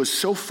was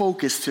so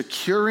focused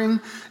securing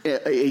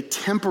a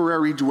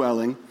temporary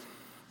dwelling,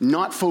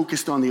 not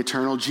focused on the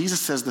eternal. Jesus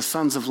says the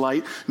sons of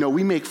light, no,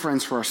 we make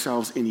friends for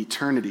ourselves in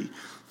eternity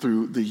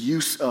through the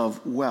use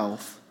of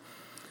wealth.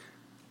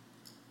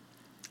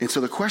 And so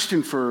the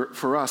question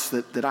for us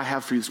that I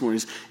have for you this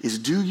morning is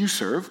do you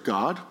serve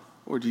God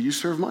or do you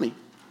serve money?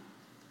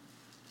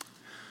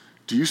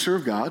 Do you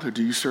serve God or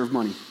do you serve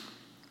money?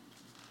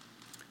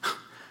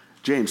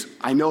 James,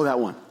 I know that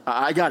one.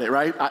 I got it,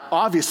 right?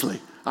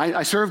 Obviously,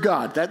 I serve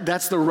God.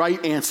 That's the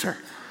right answer.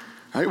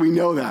 Right? We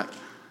know that.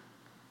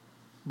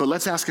 But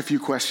let's ask a few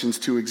questions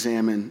to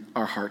examine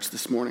our hearts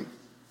this morning.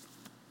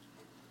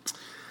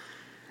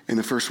 And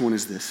the first one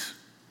is this.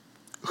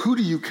 Who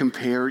do you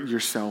compare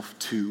yourself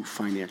to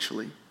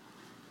financially?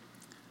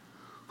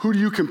 Who do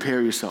you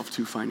compare yourself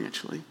to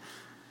financially?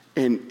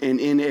 And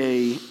in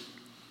a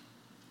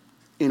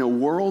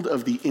world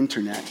of the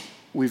internet,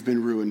 we've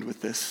been ruined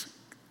with this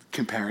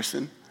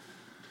comparison.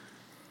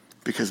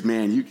 Because,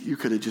 man, you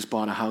could have just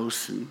bought a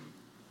house and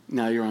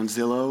now you're on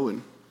Zillow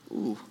and,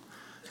 ooh,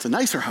 it's a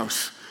nicer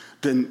house.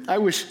 Then I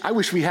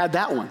wish we had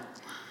that one.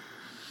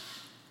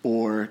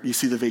 Or you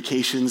see the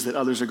vacations that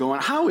others are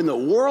going, how in the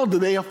world do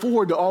they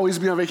afford to always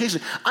be on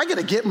vacation? I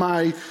gotta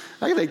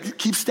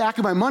keep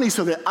stacking my money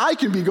so that I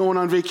can be going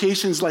on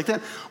vacations like that.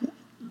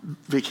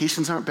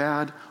 Vacations aren't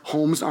bad,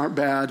 homes aren't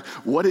bad.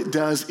 What it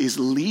does is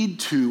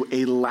lead to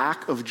a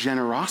lack of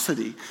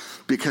generosity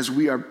because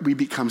we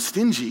become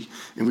stingy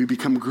and we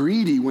become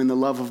greedy when the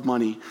love of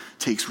money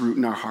takes root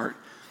in our heart.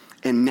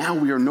 And now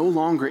we are no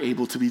longer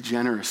able to be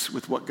generous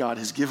with what God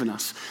has given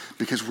us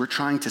because we're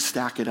trying to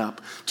stack it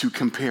up to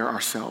compare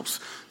ourselves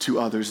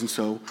to others. And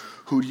so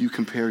who do you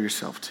compare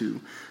yourself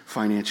to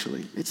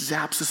financially? It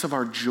zaps us of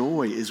our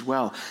joy as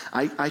well.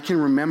 I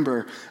can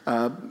remember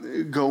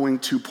going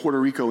to Puerto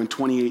Rico in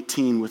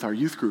 2018 with our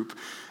youth group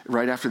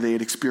right after they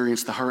had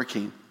experienced the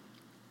hurricane.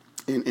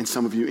 And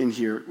some of you in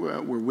here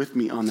were with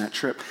me on that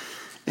trip.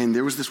 And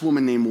there was this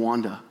woman named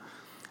Wanda.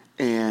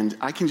 And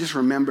I can just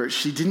remember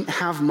she didn't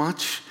have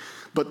much,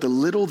 but the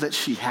little that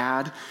she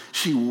had,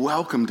 she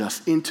welcomed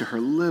us into her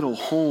little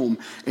home,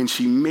 and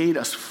she made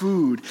us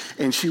food,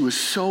 and she was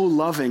so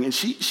loving, and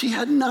she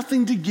had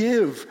nothing to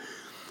give.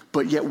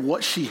 But yet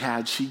what she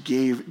had, she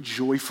gave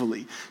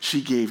joyfully.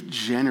 She gave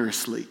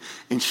generously.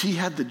 And she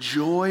had the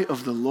joy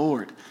of the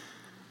Lord.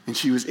 And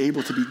she was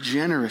able to be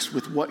generous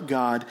with what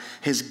God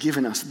has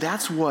given us.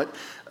 That's what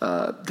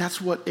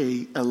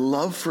a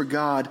love for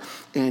God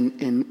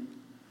and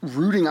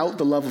rooting out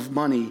the love of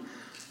money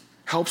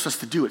helps us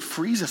to do. It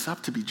frees us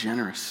up to be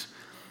generous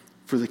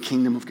for the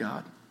kingdom of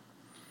God.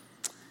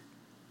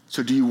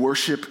 So do you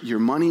worship your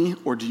money,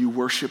 or do you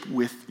worship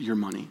with your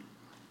money?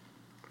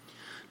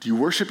 Do you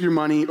worship your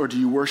money, or do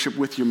you worship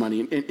with your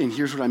money? And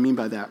here's what I mean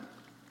by that.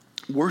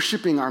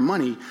 Worshiping our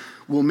money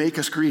will make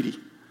us greedy.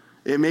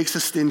 It makes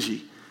us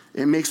stingy.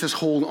 It makes us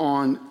hold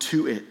on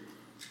to it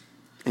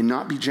and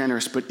not be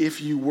generous. But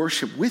if you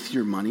worship with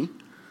your money,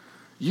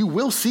 you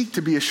will seek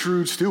to be a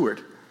shrewd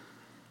steward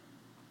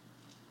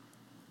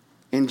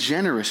and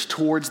generous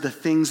towards the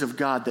things of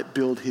God that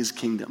build his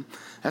kingdom.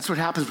 That's what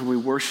happens when we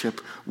worship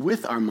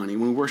with our money,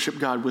 when we worship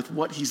God with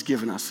what he's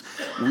given us.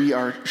 We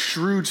are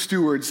shrewd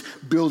stewards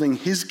building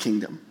his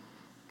kingdom.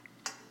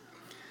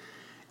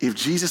 If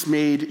Jesus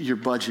made your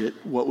budget,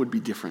 what would be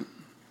different?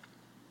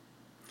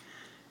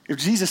 If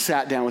Jesus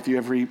sat down with you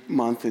every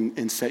month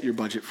and set your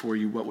budget for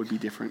you, what would be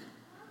different?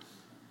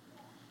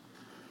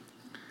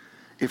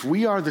 If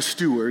we are the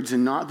stewards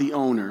and not the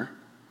owner,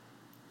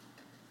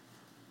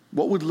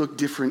 what would look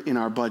different in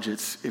our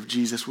budgets if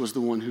Jesus was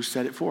the one who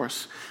set it for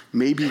us?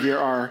 Maybe there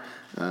are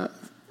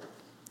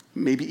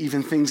maybe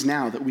even things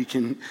now that we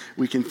can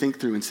think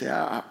through and say,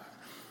 I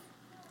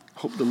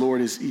hope the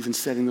Lord is even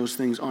setting those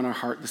things on our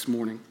heart this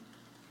morning.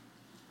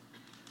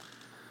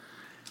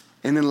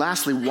 And then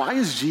lastly, why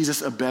is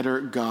Jesus a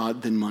better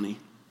God than money?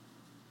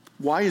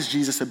 Why is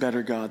Jesus a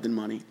better God than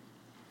money?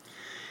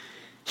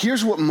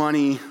 Here's what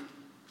money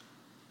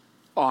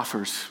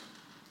offers.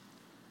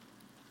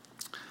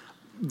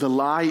 The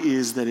lie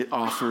is that it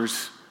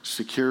offers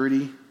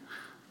security,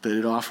 that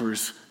it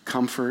offers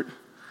comfort,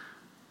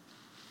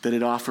 that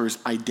it offers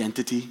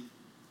identity.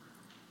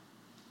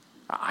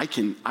 I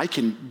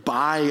can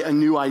buy a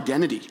new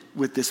identity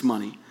with this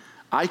money.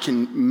 I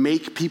can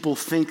make people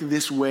think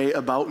this way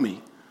about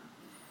me.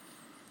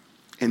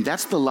 And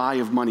that's the lie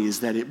of money, is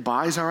that it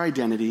buys our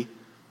identity,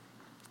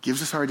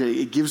 gives us our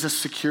identity, it gives us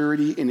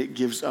security, and it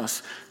gives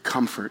us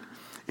comfort.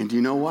 And do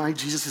you know why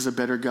Jesus is a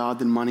better God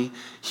than money?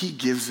 He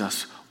gives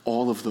us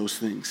all of those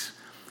things.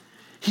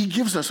 He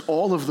gives us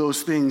all of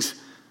those things.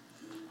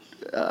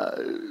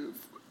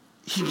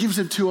 He gives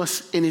them to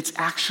us, and it's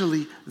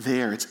actually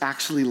there. It's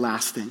actually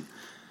lasting.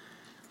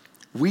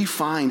 We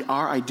find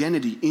our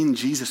identity in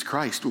Jesus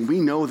Christ. When we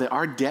know that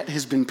our debt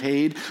has been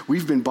paid,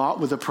 we've been bought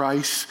with a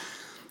price,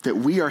 that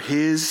we are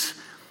his,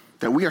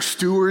 that we are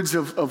stewards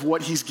of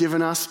what he's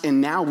given us, and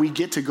now we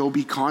get to go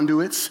be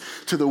conduits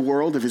to the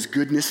world of his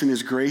goodness and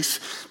his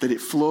grace, that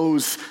it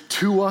flows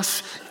to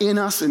us, in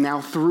us, and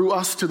now through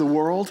us to the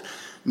world.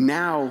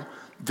 Now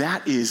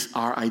that is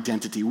our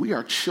identity. We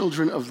are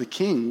children of the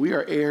King. We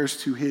are heirs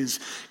to his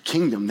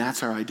kingdom.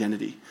 That's our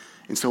identity.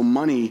 And so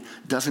money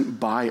doesn't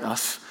buy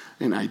us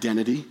an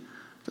identity.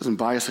 It doesn't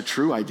buy us a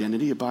true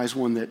identity. It buys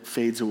one that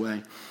fades away.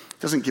 It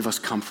doesn't give us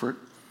comfort,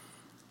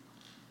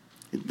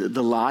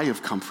 the lie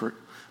of comfort.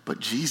 But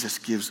Jesus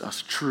gives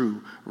us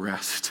true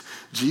rest.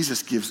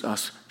 Jesus gives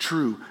us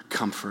true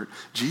comfort.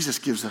 Jesus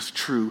gives us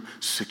true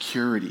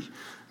security,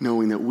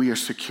 knowing that we are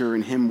secure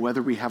in him,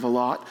 whether we have a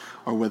lot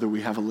or whether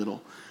we have a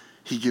little.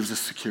 He gives us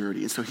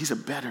security. And so he's a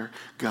better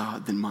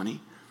God than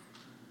money.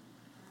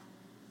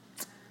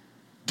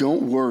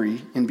 Don't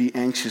worry and be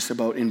anxious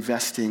about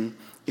investing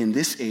in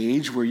this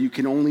age where you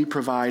can only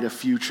provide a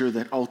future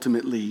that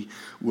ultimately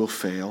will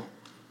fail.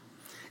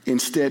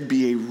 Instead,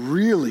 be a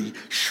really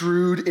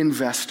shrewd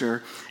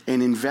investor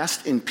and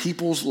invest in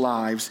people's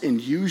lives and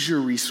use your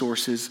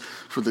resources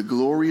for the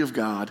glory of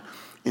God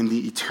and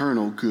the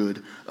eternal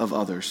good of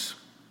others.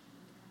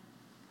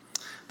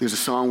 There's a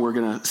song we're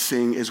going to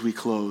sing as we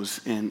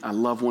close, and I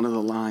love one of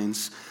the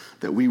lines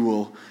that we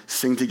will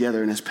sing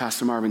together. And as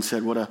Pastor Marvin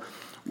said, what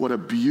a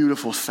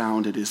beautiful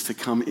sound it is to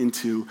come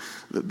into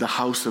the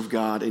house of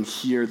God and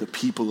hear the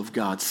people of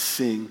God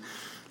sing,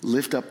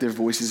 lift up their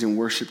voices in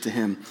worship to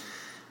him.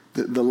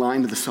 The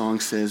line of the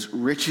song says,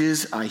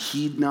 "Riches I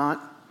heed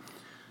not,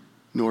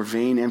 nor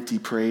vain empty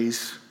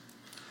praise.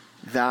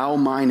 Thou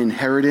mine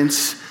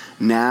inheritance,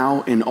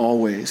 now and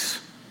always.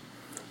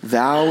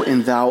 Thou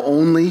and thou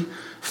only,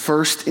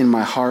 first in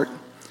my heart.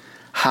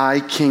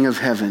 High King of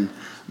heaven,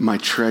 my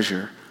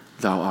treasure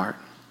thou art."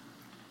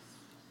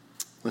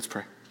 Let's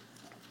pray.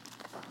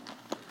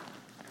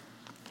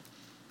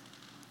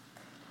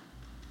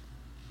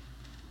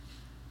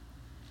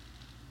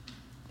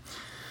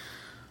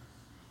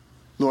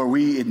 Lord,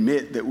 we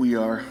admit that we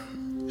are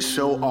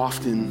so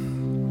often,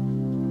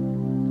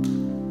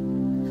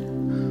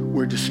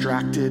 we're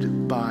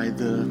distracted by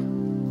the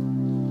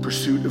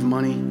pursuit of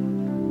money.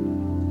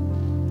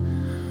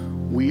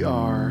 We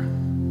are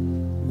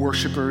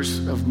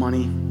worshipers of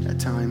money at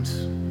times.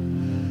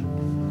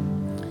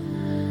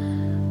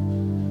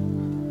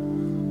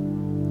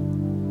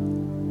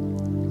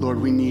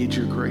 Lord, we need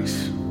your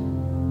grace.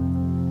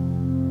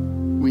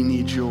 We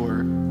need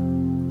your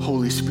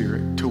Holy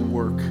Spirit to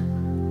work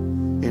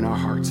in our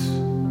hearts.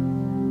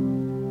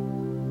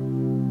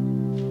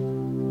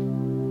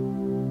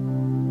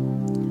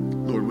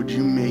 Lord, would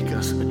you make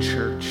us a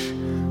church?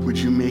 Would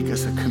you make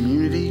us a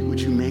community?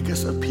 Would you make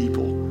us a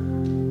people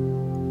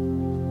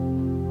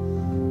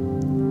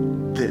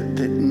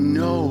that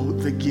know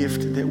the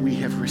gift that we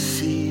have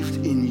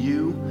received in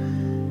you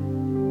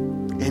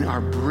and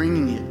are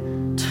bringing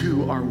it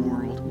to our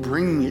world,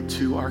 bringing it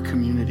to our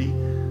community,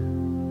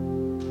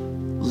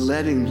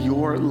 letting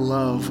your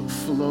love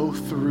flow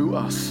through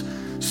us,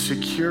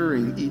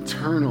 securing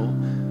eternal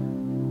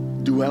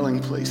dwelling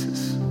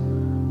places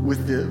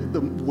with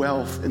the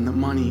wealth and the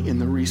money and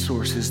the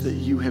resources that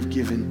you have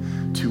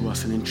given to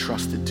us and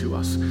entrusted to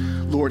us.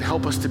 Lord,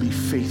 help us to be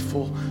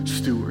faithful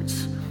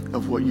stewards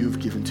of what you have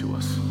given to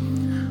us.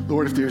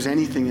 Lord, if there's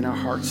anything in our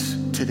hearts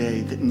today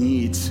that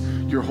needs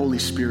your Holy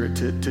Spirit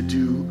to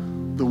do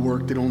the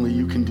work that only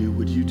you can do,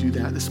 would you do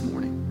that this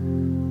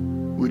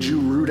morning? Would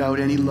you root out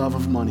any love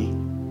of money?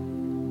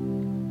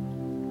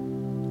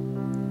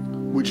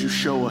 Would you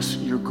show us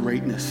your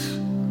greatness,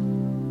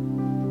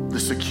 the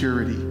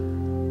security,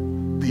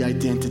 the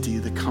identity,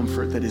 the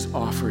comfort that is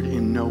offered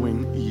in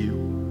knowing you,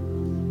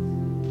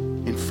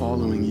 in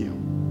following you?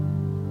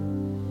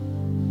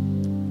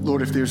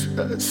 Lord, if there's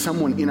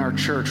someone in our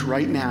church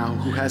right now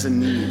who has a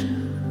need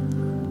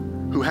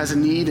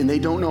and they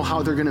don't know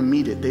how they're going to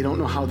meet it, they don't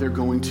know how they're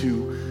going to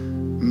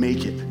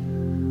make it,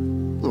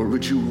 Lord,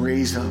 would you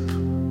raise up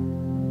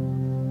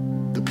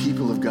the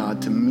people of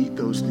God to meet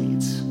those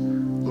needs?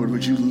 Lord,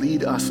 would you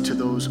lead us to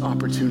those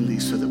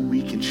opportunities so that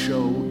we can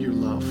show your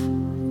love?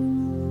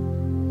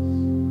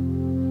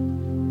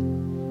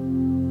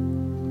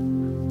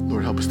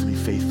 Lord, help us to be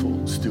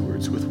faithful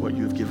stewards with what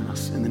you have given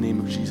us. In the name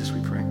of Jesus,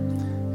 we pray.